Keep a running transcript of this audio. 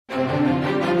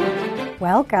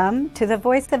Welcome to the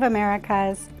Voice of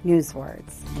America's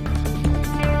Newswords.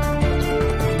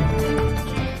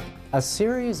 A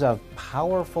series of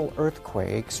powerful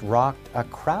earthquakes rocked a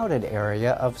crowded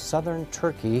area of southern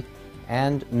Turkey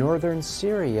and northern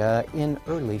Syria in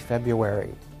early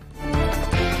February.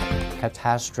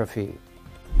 Catastrophe.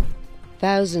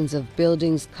 Thousands of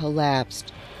buildings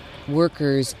collapsed.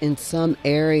 Workers in some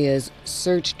areas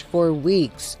searched for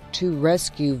weeks to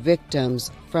rescue victims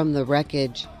from the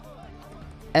wreckage.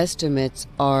 Estimates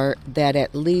are that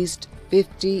at least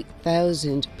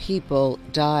 50,000 people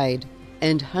died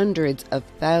and hundreds of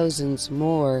thousands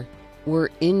more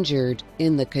were injured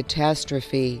in the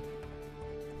catastrophe.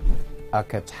 A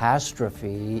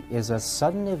catastrophe is a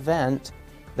sudden event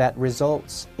that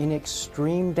results in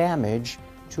extreme damage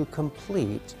to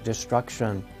complete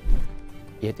destruction.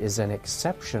 It is an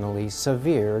exceptionally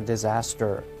severe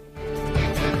disaster.